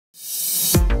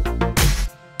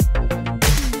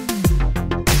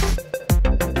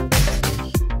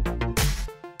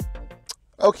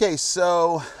Okay,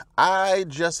 so I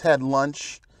just had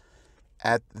lunch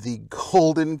at the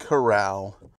Golden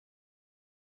Corral.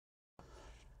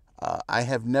 I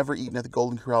have never eaten at the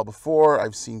Golden Corral before.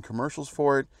 I've seen commercials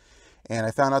for it, and I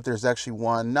found out there's actually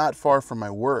one not far from my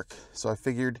work. So I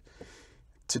figured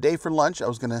today for lunch I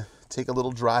was going to take a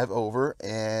little drive over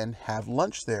and have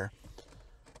lunch there.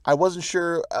 I wasn't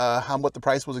sure what the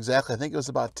price was exactly. I think it was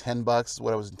about $10 is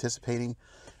what I was anticipating.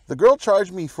 The girl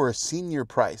charged me for a senior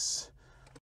price.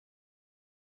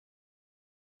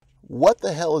 What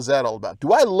the hell is that all about?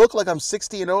 Do I look like I'm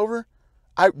 60 and over?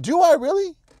 Do I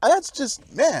really? That's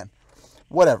just, man,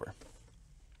 whatever.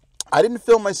 I didn't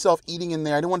film myself eating in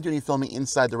there. I didn't want to do any filming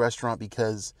inside the restaurant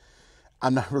because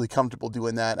I'm not really comfortable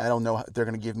doing that. I don't know if they're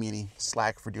going to give me any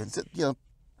slack for doing it. You know,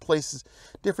 places,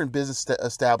 different business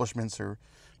establishments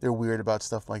they're weird about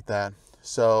stuff like that.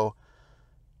 So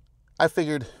I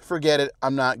figured, forget it.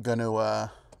 I'm not going to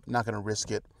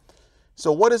risk it.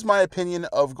 So what is my opinion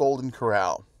of Golden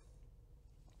Corral?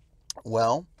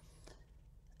 Well,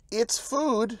 it's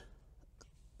food.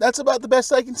 That's about the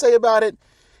best I can say about it.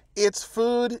 It's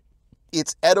food.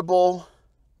 It's edible.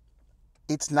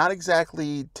 It's not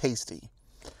exactly tasty.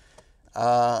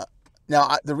 Now,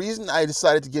 the reason I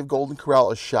decided to give Golden Corral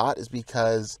a shot is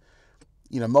because,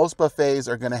 you know, most buffets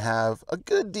are going to have a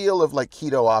good deal of like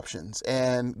keto options.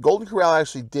 And Golden Corral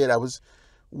actually did. I was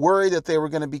worried that they were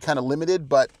going to be kind of limited,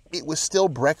 but it was still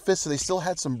breakfast. So they still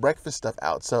had some breakfast stuff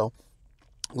out. So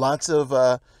lots of,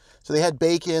 so they had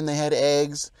bacon, they had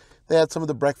eggs, they had some of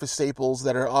the breakfast staples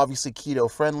that are obviously keto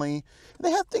friendly. And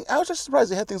they had I was just surprised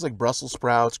they had things like Brussels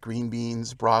sprouts, green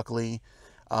beans, broccoli.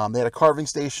 They had a carving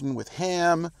station with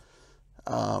ham.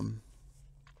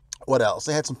 What else?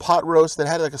 They had some pot roast that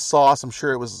had like a sauce. I'm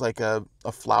sure it was like a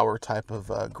flour type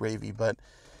of gravy, but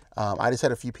I just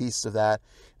had a few pieces of that.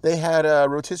 They had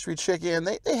rotisserie chicken.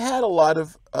 They had a lot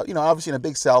of, obviously in a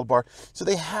big salad bar. So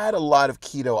they had a lot of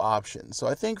keto options. So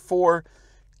I think for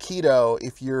keto,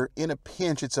 if you're in a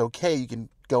pinch, it's okay. You can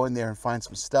go in there and find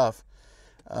some stuff.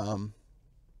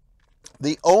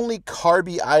 The only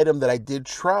carby item that I did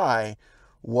try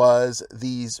was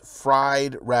these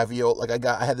fried ravioli. Like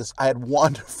I had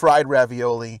one fried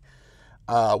ravioli,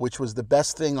 which was the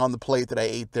best thing on the plate that I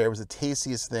ate there. It was the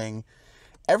tastiest thing.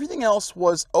 Everything else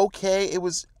was okay. It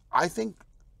was, I think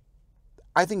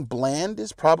bland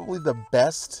is probably the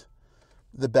best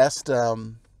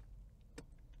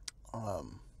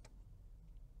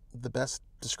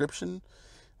description.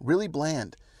 Really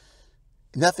bland.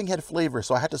 Nothing had flavor,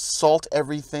 so I had to salt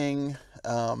everything.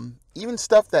 Even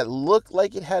stuff that looked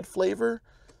like it had flavor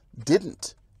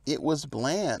didn't. It was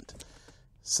bland.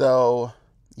 So,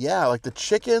 yeah, like the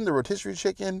chicken, the rotisserie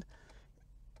chicken,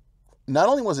 not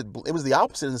only was it was the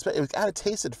opposite. It kind of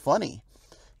tasted funny.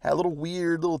 Had a little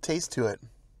weird little taste to it.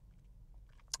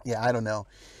 Yeah, I don't know.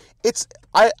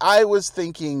 I was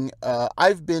thinking,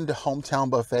 I've been to Hometown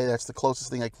Buffet. That's the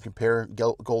closest thing I can compare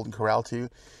Golden Corral to.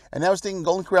 And I was thinking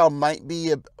Golden Corral might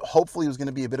be, hopefully it was going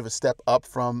to be a bit of a step up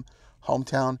from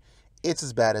Hometown. It's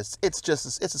as bad as, it's the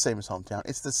same as Hometown.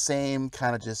 It's the same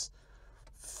kind of just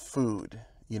food,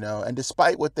 you know. And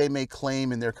despite what they may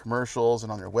claim in their commercials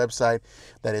and on their website,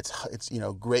 that it's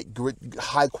great,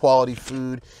 high quality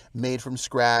food made from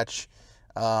scratch.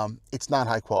 It's not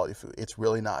high quality food. It's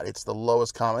really not. It's the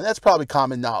lowest common. That's probably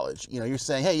common knowledge. You know, you're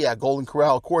saying, hey, yeah, Golden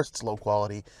Corral, of course it's low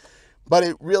quality. But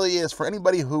it really is. For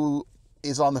anybody who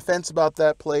is on the fence about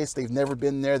that place, they've never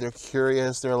been there, they're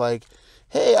curious, they're like,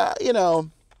 hey, I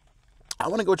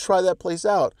want to go try that place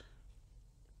out.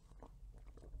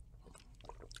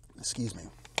 Excuse me.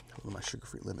 My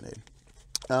sugar-free lemonade.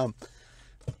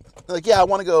 Like, yeah, I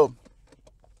want to go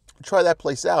try that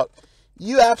place out.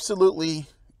 You absolutely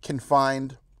can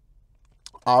find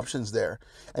options there.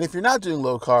 And if you're not doing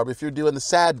low carb, if you're doing the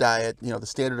SAD diet, the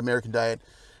standard American diet,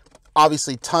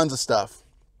 obviously tons of stuff.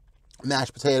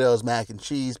 Mashed potatoes, mac and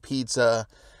cheese, pizza,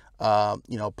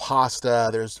 pasta,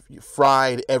 there's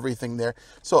fried everything there.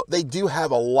 So they do have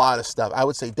a lot of stuff. I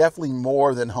would say definitely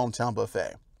more than Hometown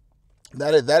Buffet.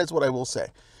 That is what I will say.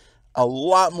 A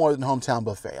lot more than Hometown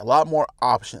Buffet. A lot more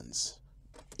options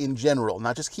in general.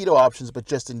 Not just keto options, but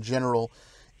just in general.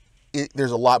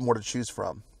 There's a lot more to choose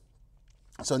from.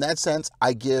 So in that sense,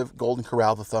 I give Golden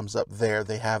Corral the thumbs up there.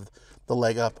 They have the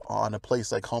leg up on a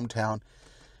place like Hometown.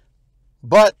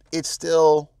 But it's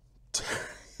still,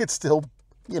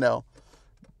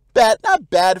 bad. Not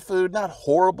bad food, not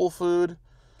horrible food.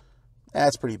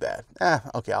 That's pretty bad.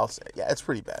 Okay, I'll say it. Yeah, it's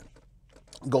pretty bad.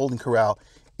 Golden Corral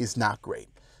is not great.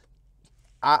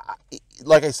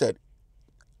 Like I said,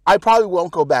 I probably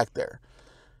won't go back there.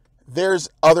 There's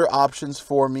other options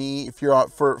for me. If you're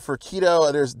for keto,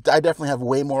 I definitely have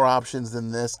way more options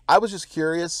than this. I was just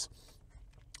curious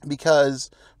because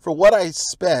for what I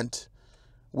spent,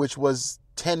 which was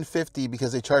 $10.50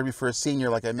 because they charged me for a senior,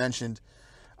 like I mentioned.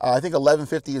 I think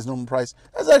 $11.50 is normal price.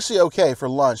 That's actually okay for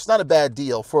lunch. It's not a bad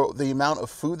deal for the amount of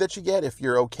food that you get if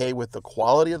you're okay with the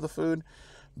quality of the food.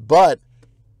 But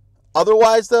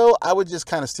otherwise, though, I would just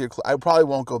kind of steer clear. I probably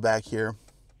won't go back here.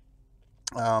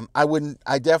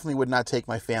 I definitely would not take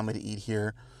my family to eat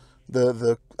here.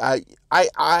 I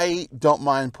don't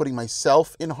mind putting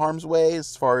myself in harm's way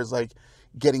as far as like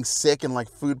getting sick and like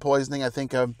food poisoning. I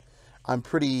think I'm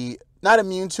pretty not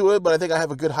immune to it, but I think I have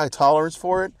a good high tolerance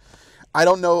for it. I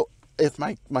don't know if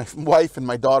my wife and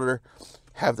my daughter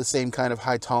have the same kind of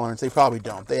high tolerance. They probably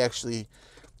don't. They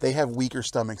have weaker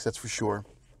stomachs, that's for sure.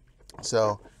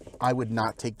 So I would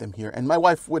not take them here. And my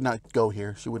wife would not go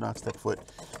here. She would not step foot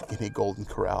in a Golden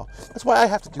Corral. That's why I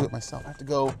have to do it myself. I have to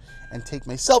go and take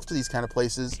myself to these kind of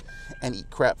places and eat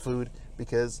crap food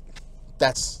because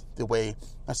that's the way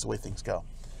things go.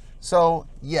 So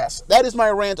yes, that is my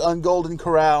rant on Golden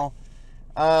Corral.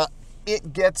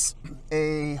 It gets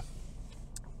a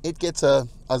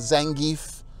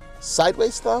Zangief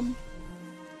sideways thumb.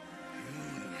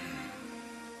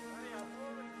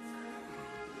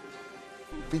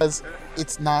 Because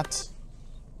it's not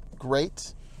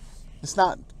great. It's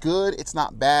not good. It's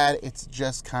not bad. It's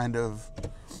just kind of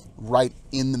right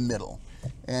in the middle.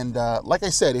 And like I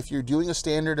said, if you're doing a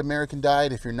standard American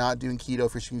diet, if you're not doing keto,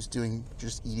 if you're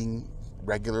just eating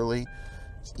regularly,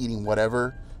 just eating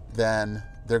whatever, then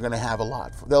they're going to have a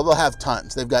lot. They'll have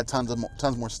tons. They've got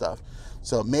tons more stuff.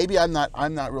 So maybe I'm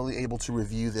not really able to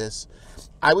review this.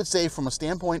 I would say from a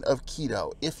standpoint of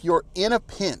keto, if you're in a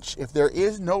pinch, if there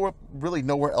is nowhere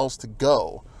else to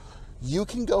go, you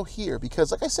can go here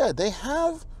because, like I said, they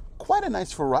have quite a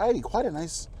nice variety, quite a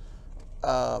nice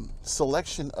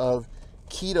selection of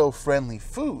keto-friendly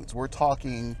foods. We're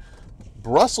talking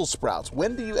Brussels sprouts.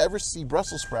 When do you ever see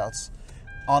Brussels sprouts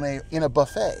in a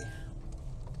buffet?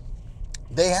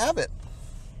 They have it.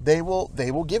 They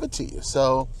will give it to you.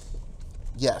 So,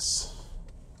 yes.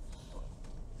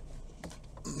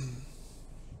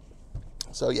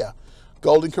 So yeah,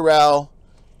 Golden Corral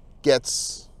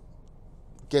gets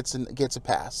a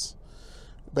pass,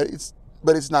 but it's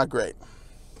not great.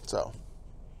 So,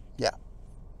 yeah,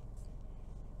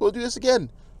 we'll do this again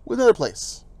with another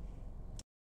place.